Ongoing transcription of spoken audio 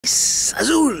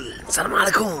Azul, Assalamu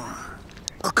alaikum.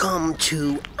 Welcome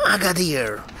to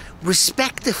Agadir,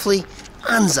 respectively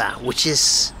Anza, which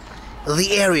is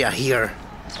the area here.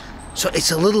 So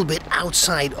it's a little bit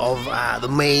outside of the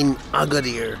main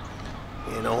Agadir,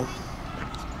 you know.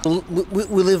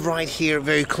 We live right here,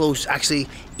 very close, actually,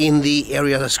 in the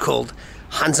area that's called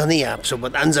Hanzania. So,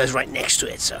 but Anza is right next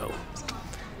to it, so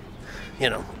you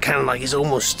know, kind of like it's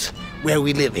almost where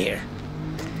we live here.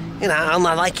 You know, and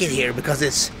I like it here because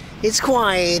it's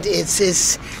quiet, it's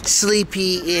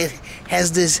sleepy, it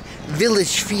has this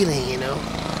village feeling, you know.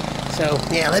 So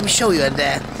yeah, let me show you. And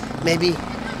maybe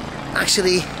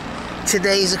actually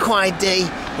today is a quiet day.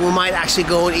 We might actually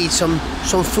go and eat some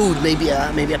food, maybe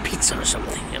a pizza or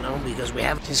something, you know, because we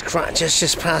have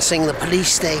just passing the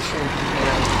police station. You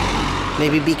know,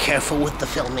 maybe be careful with the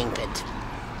filming bit.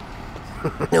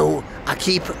 No, I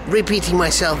keep repeating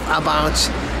myself about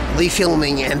the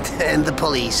filming and the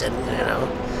police, and you know,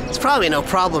 it's probably no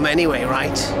problem anyway,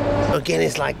 right? Again,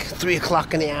 it's like 3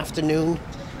 o'clock in the afternoon.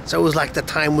 It's always like the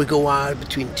time we go out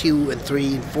between 2 and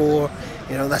 3 and 4.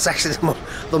 You know, that's actually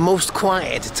the most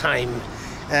quiet time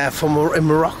in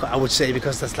Morocco, I would say,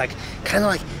 because that's like kind of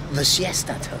like the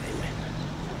siesta time.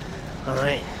 All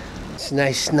right, it's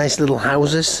nice little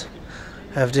houses,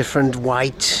 have different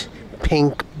white,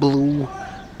 pink, blue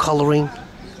coloring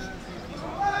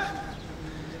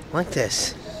like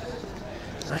this.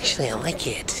 Actually, I like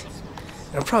it.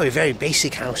 They're probably very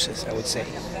basic houses, I would say.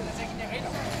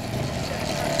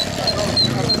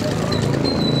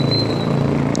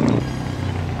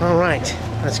 All right,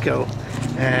 let's go.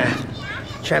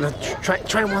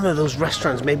 Try one of those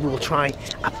restaurants. Maybe we'll try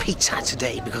a pizza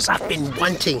today, because I've been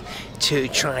wanting to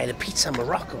try the pizza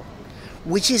Morocco,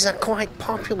 which is a quite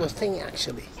popular thing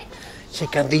actually.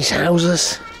 Check out these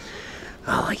houses.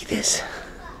 I like this.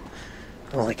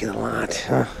 I like it a lot.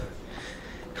 Huh?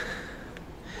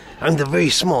 I mean, they're very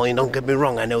small, you don't get me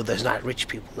wrong. I know there's not rich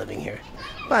people living here.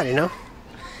 But, you know,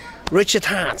 rich at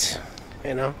heart,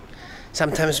 you know.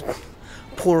 Sometimes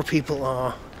poor people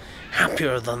are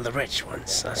happier than the rich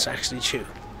ones. That's actually true.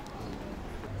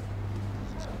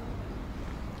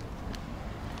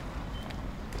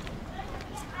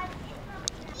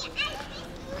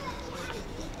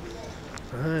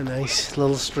 Ah, nice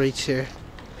little streets here.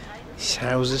 These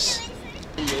houses.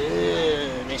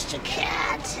 Hello, Mr.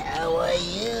 Cat. How are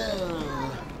you?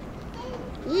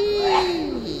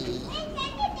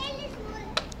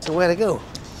 So where to go?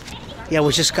 Yeah,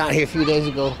 we just got here a few days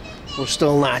ago. We're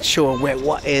still not sure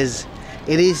what is.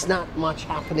 It is not much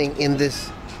happening in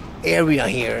this area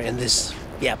here, in this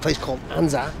place called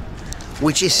Anza,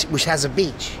 which has a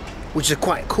beach, which is a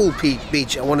quite cool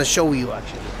beach. I want to show you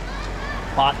actually.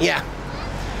 But yeah.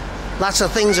 Lots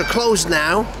of things are closed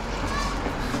now.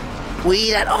 We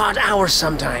eat at odd hours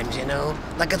sometimes, you know,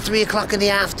 like at 3 o'clock in the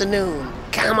afternoon.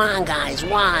 Come on, guys,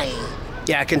 why?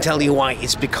 Yeah, I can tell you why.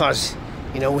 It's because,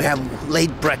 you know, we have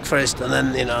late breakfast, and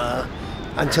then, you know,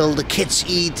 until the kids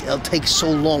eat, it'll take so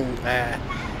long.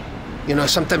 You know,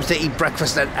 sometimes they eat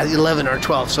breakfast at 11 or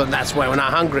 12, so that's why we're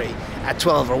not hungry at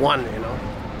 12 or 1, you know.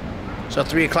 So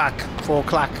 3 o'clock, 4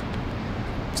 o'clock,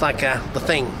 it's like the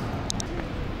thing.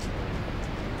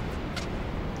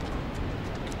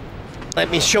 Let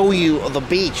me show you the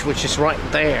beach, which is right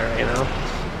there, you know.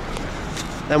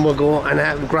 Then we'll go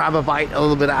and grab a bite a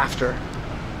little bit after.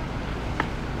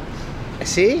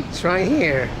 See? It's right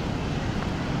here.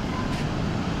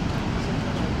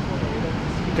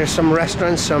 There's some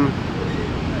restaurants, I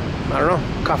don't know,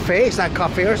 cafe? Is that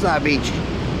cafe or is that a beach?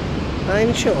 I'm not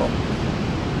even sure.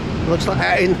 Looks like,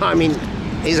 I mean,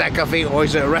 is that a cafe or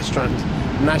is it a restaurant?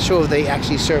 I'm not sure if they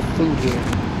actually serve food here.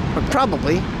 But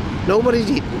probably.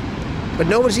 Nobody's eating. But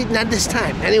nobody's eating at this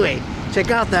time. Anyway,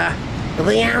 check out the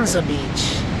Anza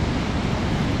beach.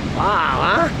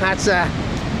 Wow, huh?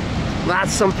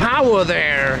 That's some power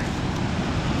there.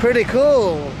 Pretty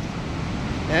cool.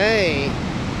 Hey.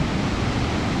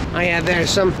 Oh yeah, there's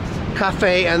some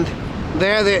cafe, and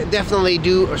there they definitely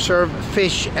do serve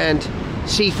fish and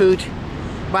seafood.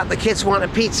 But the kids want a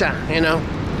pizza, you know.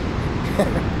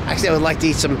 Actually, I would like to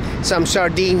eat some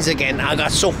sardines again. I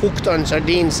got so hooked on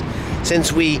sardines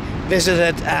since we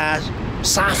visited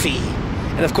Safi,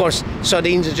 and of course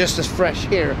sardines are just as fresh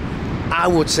here, I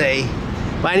would say.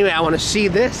 But anyway, I want to see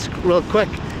this real quick,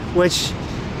 which,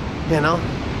 you know,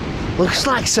 looks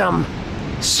like some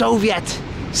Soviet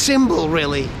symbol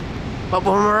really, but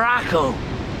for Morocco.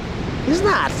 Isn't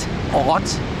that odd?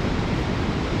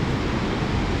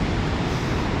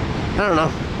 I don't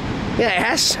know. Yeah, it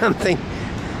has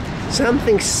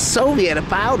something Soviet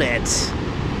about it.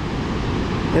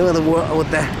 You know,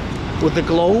 with the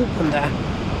globe and the,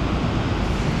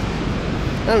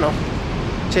 I don't know.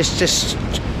 just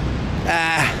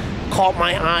caught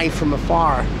my eye from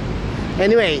afar.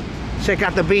 Anyway, check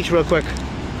out the beach real quick.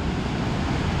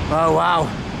 Oh wow,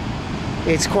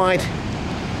 it's quite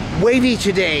wavy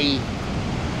today.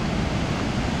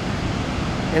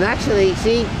 And actually,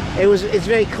 see, it was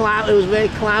very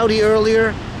cloudy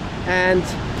earlier, and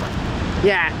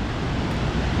yeah,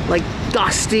 like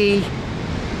dusty.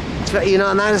 You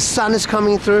know, now the sun is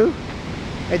coming through.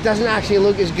 It doesn't actually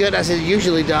look as good as it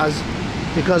usually does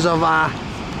because of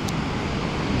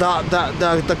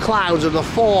the clouds or the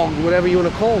fog, whatever you want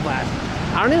to call that.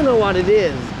 I don't even know what it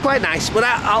is. Quite nice, but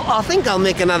I think I'll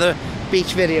make another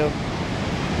beach video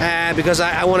because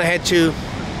I want to head to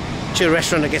a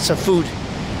restaurant to get some food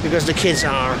because the kids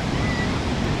are,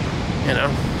 you know,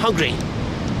 hungry.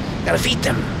 Gotta feed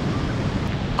them.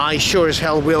 I sure as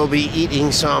hell will be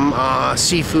eating some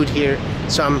seafood here,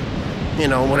 some, you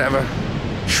know, whatever,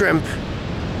 shrimp,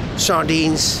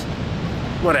 sardines,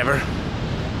 whatever.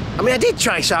 I mean, I did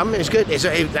try some. It's good.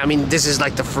 I mean, this is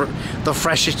like the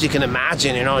freshest you can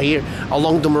imagine, you know, here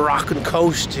along the Moroccan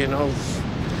coast, you know,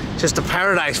 just a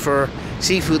paradise for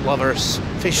seafood lovers,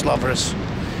 fish lovers.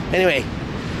 Anyway,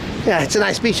 yeah, it's a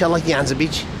nice beach. I like the Anza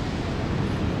beach.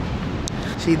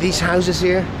 See these houses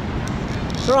here?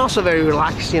 They're also very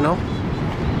relaxed, you know,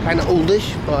 kind of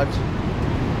oldish, but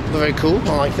they're very cool.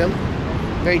 I like them.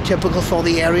 Very typical for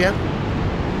the area.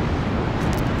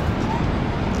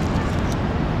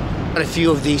 A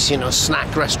few of these, you know,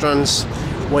 snack restaurants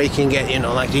where you can get, you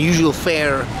know, like the usual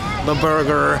fare, the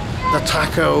burger, the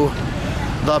taco,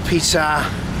 the pizza,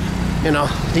 you know,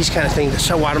 these kind of things, the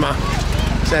shawarma.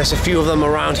 So there's a few of them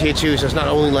around here too, so it's not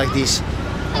only like these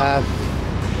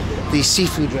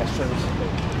seafood restaurants.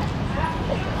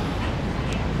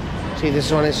 See,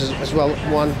 this one is as well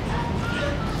one.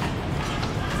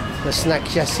 The snack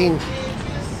Yassin.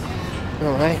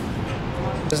 Alright.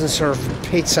 Doesn't serve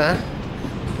pizza.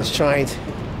 Let's try it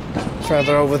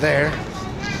further over there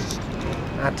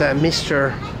at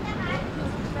Mr.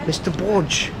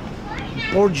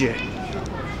 Borje.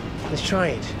 Let's try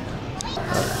it.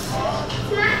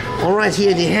 Alright,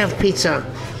 here they have pizza.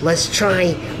 Let's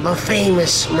try the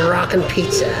famous Moroccan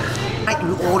pizza.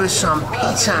 We ordered some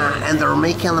pizza and they're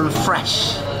making them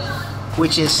fresh,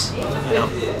 which is, you know,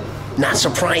 not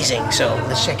surprising. So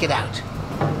let's check it out.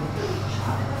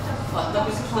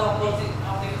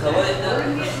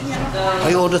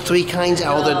 I ordered 3 kinds.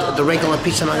 I ordered the regular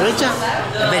pizza margherita,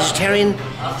 a vegetarian,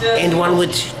 and one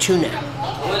with tuna.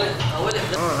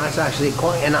 Oh, that's actually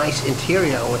quite a nice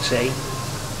interior, I would say.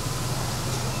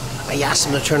 I asked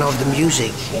them to turn off the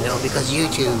music, you know, because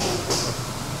YouTube.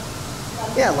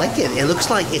 Yeah, I like it. It looks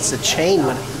like it's a chain,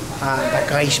 but that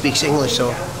guy speaks English,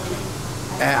 so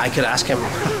I could ask him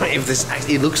if this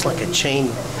actually looks like a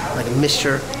chain, like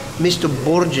Mr.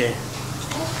 Borje.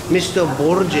 Mr.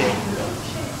 Borje.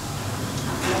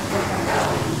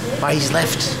 By his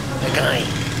left,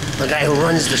 the guy who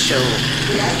runs the show.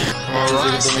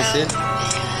 Alright.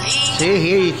 See,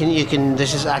 here you can.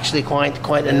 This is actually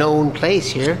quite a known place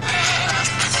here.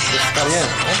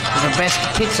 The best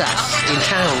pizzas in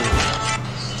town.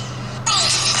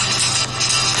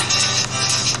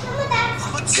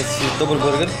 This double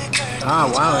burger. Ah,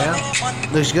 wow, yeah.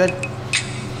 Looks good.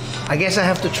 I guess I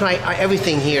have to try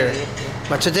everything here.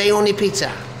 But today only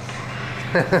pizza.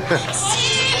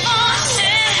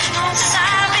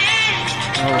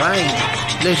 Alright.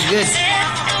 Looks good.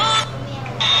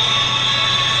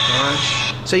 Alright.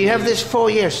 So you have this 4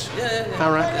 years? Yeah.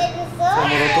 Alright. From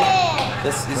Morocco.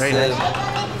 This is very nice.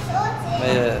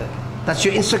 That's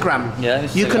your Instagram? Yeah,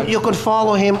 Instagram. You can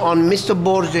follow him on Mr.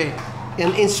 Borje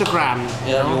on Instagram.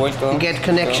 Yeah, you're welcome. Get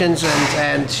connections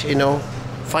and you know,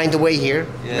 find the way here.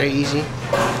 Yeah. Very easy.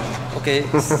 Okay,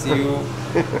 see you.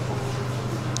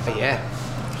 Yeah.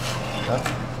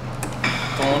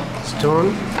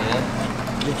 Stone.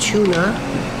 Yeah. The tuna.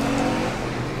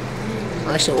 I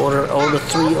actually ordered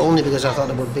 3 only because I thought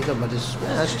they were bigger, but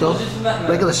that's still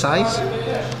regular size.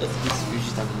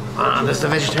 Ah, that's the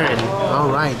vegetarian. All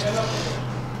right.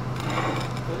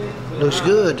 Looks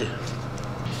good.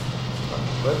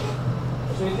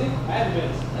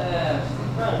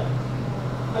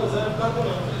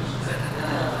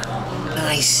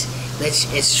 Nice.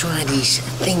 Let's try these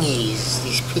thingies,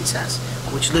 these pizzas,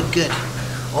 which look good.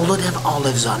 Although they have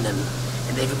olives on them,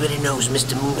 and everybody knows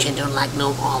Mr. Moonshine don't like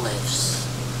no olives.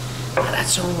 But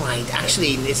that's all right.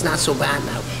 Actually, it's not so bad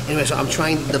now. Anyway, so I'm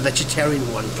trying the vegetarian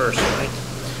one first, right?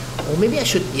 Or maybe I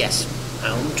should. Yes,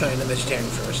 I'm trying the vegetarian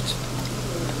first.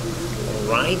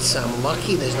 All right. So I'm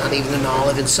lucky. There's not even an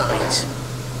olive inside.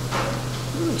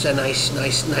 It's a nice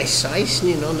size.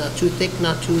 You know, not too thick,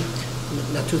 not too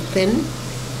thin,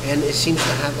 and it seems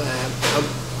to have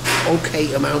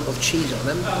okay amount of cheese on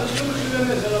them. Let's try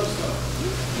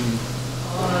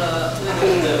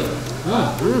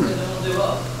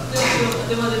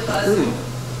it.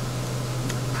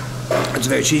 It's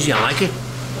very cheesy, I like it.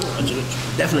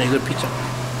 It's definitely a good pizza.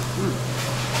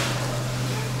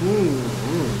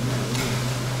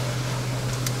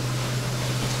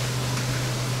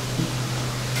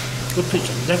 Good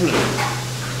pizza, definitely.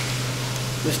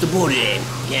 Mr. Borje,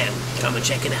 yeah, come and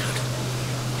check it out.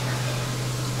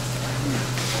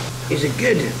 Is it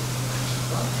good?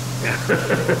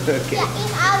 Okay.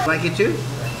 Like it too?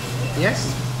 Yes?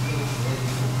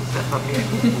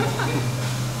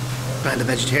 And the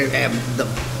vegetarian, the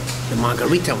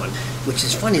margarita one, which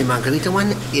is funny. The margarita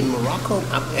one in Morocco,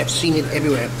 I've seen it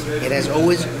everywhere. It has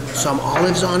always some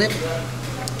olives on it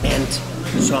and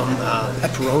some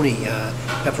pepperoni.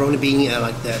 Pepperoni being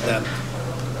like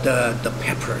the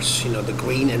peppers, you know, the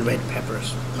green and red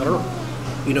peppers. I don't know,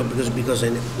 you know, because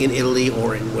in Italy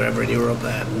or in wherever in Europe,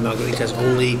 margaritas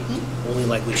only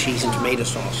like with cheese and tomato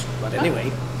sauce. But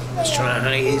anyway, let's try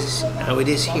how it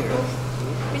is here.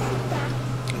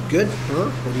 Good, huh?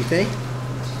 What do you think?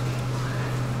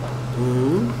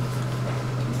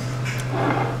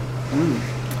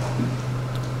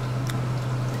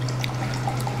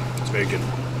 It's very good.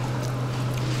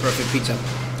 Perfect pizza.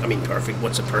 I mean, perfect.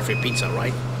 What's a perfect pizza,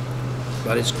 right?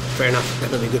 But it's fair enough.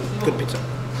 Definitely good pizza.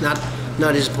 Not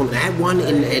disappointing. I had one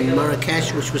in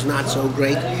Marrakesh, which was not so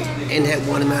great, and had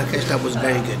one in Marrakesh that was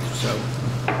very good. So,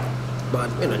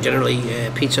 but you know, generally,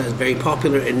 pizza is very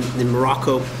popular in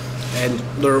Morocco, and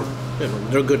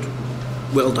they're good,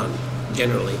 well done,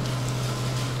 generally.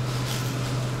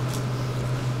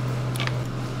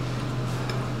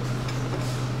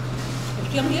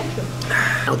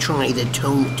 I'll try the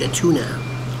tuna,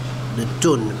 the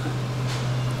tun.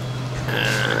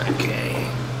 Okay.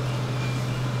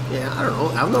 Yeah, I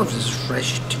don't know if this is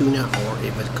fresh tuna or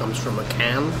if it comes from a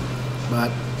can, but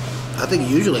I think it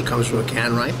usually comes from a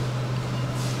can, right?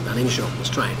 Not even sure. Let's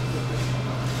try it.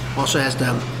 Also has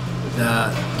the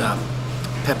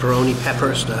pepperoni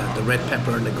peppers, the red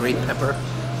pepper and the green pepper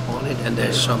on it, and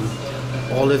there's some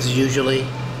olives usually,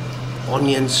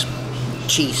 onions,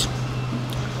 cheese.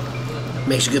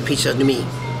 Makes a good pizza to me.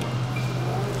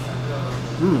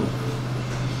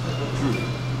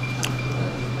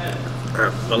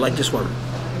 I like this one.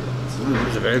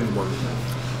 It's a very good one.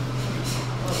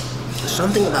 There's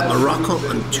something about Morocco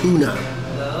and tuna.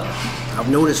 I've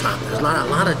noticed that there's not a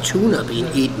lot of tuna being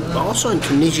eaten, but also in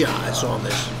Tunisia I saw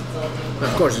this.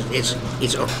 Of course, it's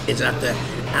at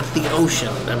the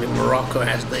ocean. I mean, Morocco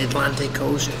has the Atlantic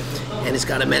coast, and it's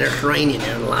got a Mediterranean.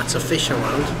 There are lots of fish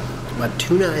around, but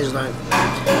tuna is like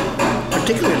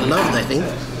particularly loved, I think.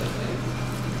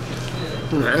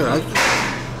 I like it.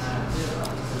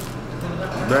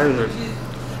 Very good.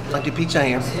 Like the pizza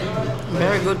here.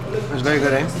 Very good. It's very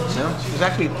good, eh? Yeah. It's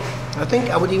actually, I think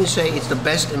I would even say it's the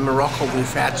best in Morocco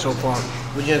we've had so far.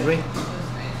 Would you agree?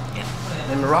 Yeah.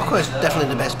 And Morocco is definitely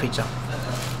the best pizza.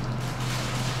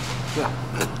 Yeah.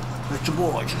 Mr.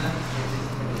 Borje.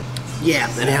 Yeah,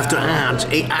 and I have to add,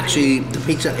 actually, the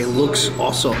pizza, it looks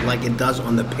also like it does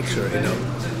on the picture, you know.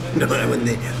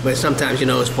 But sometimes, you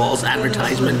know, it's false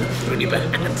advertisement, really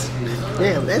bad.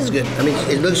 Yeah, that's good. I mean,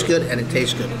 it looks good and it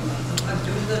tastes good.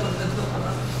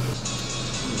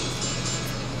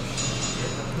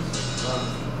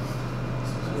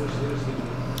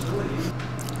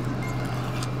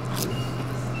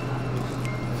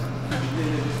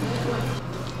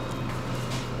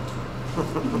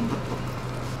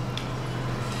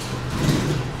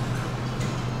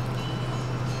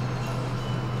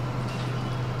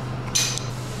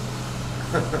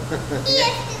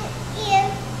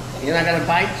 You're not gonna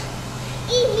bite?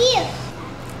 Here.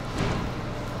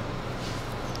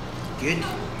 Good.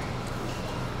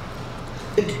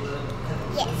 Good.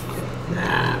 Yes.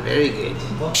 Ah, very good.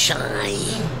 Shy.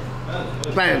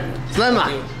 Right,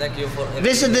 Slema. Thank you for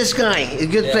Visit this guy. A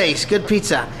good place, good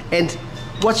pizza. And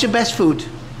what's your best food?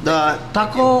 The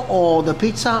taco or the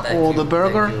pizza or the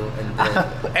burger?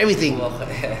 Everything.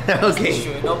 Okay.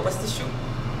 You know pastishu?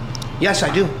 Yes,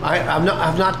 I do. I've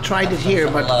not tried it here,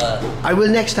 but I will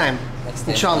next time.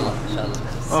 Inshallah.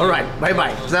 All right. Bye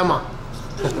bye. Slema.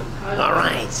 All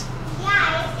right.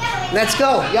 Let's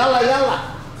go. Yalla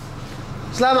yalla.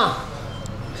 Slema.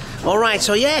 All right.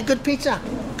 So yeah, good pizza,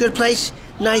 good place,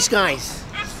 nice guys.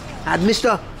 At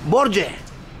Mr. Borje,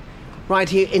 right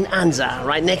here in Anza,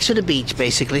 right next to the beach,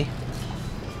 basically.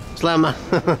 Slema.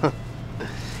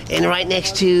 And right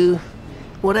next to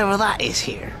whatever that is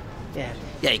here. Yeah.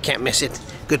 Yeah, you can't miss it.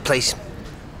 Good place.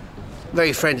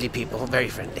 Very friendly people, very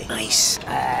friendly. Nice.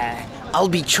 I'll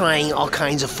be trying all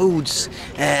kinds of foods.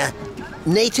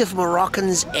 native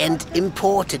Moroccans and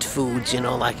imported foods, you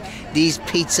know, like these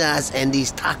pizzas and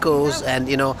these tacos and,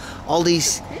 you know, all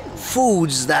these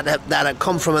foods that have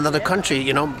come from another country,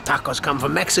 you know, tacos come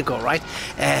from Mexico, right?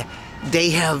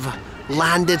 They have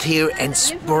landed here and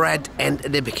spread and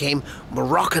they became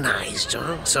Moroccanized, you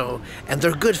know? So, and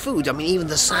they're good food. I mean, even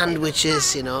the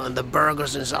sandwiches, you know, and the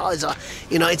burgers and so on,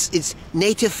 you know, it's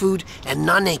native food and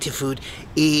non-native food.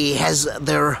 It has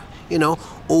their, you know,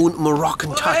 own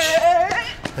Moroccan touch.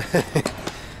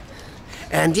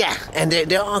 And yeah, and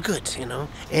they're all good, you know.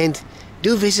 And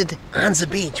do visit Anza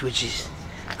Beach, which is,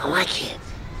 I like it.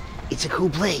 It's a cool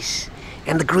place.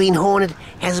 And the Green Hornet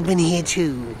has been here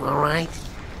too, alright?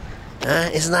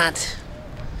 It's not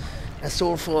a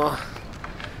sore for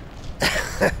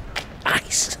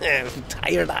eyes,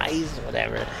 tired eyes,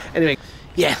 whatever. Anyway,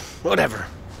 yeah, whatever.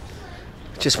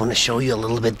 Just want to show you a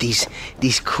little bit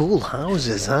these cool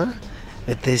houses, huh?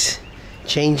 With this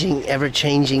changing,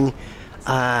 ever-changing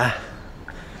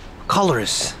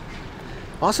colors.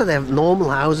 Also, they have normal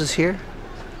houses here,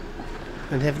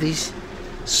 and they have these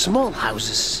small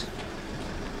houses.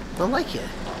 I like it.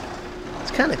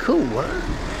 It's kind of cool, huh?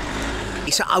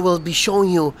 So I will be showing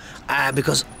you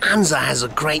because Anza has a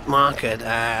great market.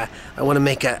 I want to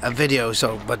make a video,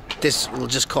 but this we'll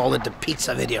just call it the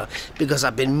pizza video because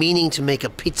I've been meaning to make a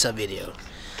pizza video,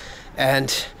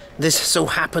 and this so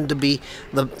happened to be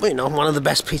one of the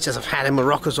best pizzas I've had in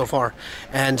Morocco so far.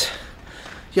 And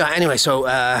yeah, anyway, so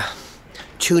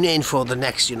tune in for the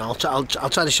next. You know, I'll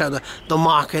try to show the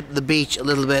market, the beach a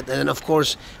little bit, and then of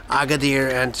course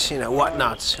Agadir and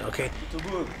whatnot. Okay.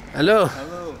 Hello.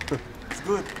 Hello. It's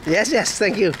good. Yes,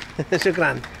 thank you.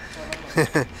 Shukran.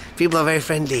 People are very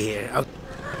friendly here.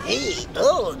 Hey,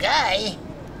 guy.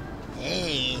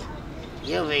 Hey,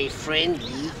 you're very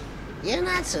friendly. You're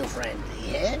not so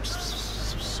friendly, eh?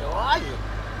 So are you?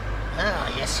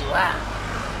 Oh, yes you are.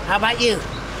 How about you?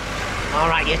 All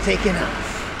right, you're taking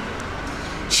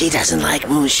off. She doesn't like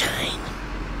moonshine.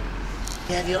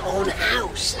 You have your own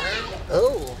house, huh?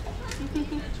 Oh,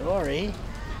 sorry.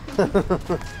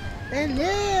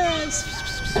 Hello.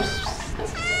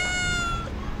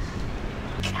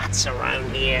 Cats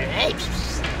around here. Hey.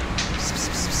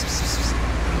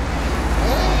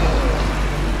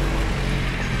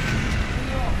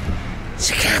 It's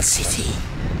a cat city.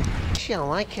 Actually, I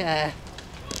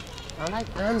like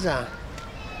Anza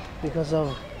because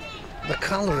of the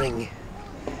coloring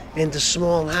and the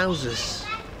small houses.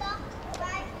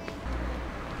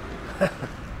 I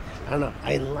don't know,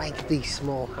 I like these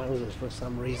small houses for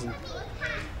some reason.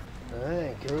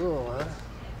 Alright, cool, huh?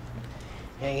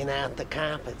 Hanging out the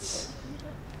carpets.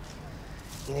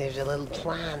 And there's a little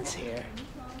plants here.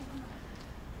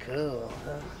 Cool,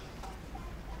 huh?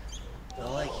 I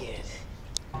like it.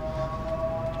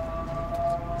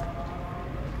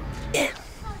 Yeah.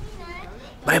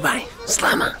 Bye-bye.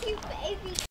 Slama.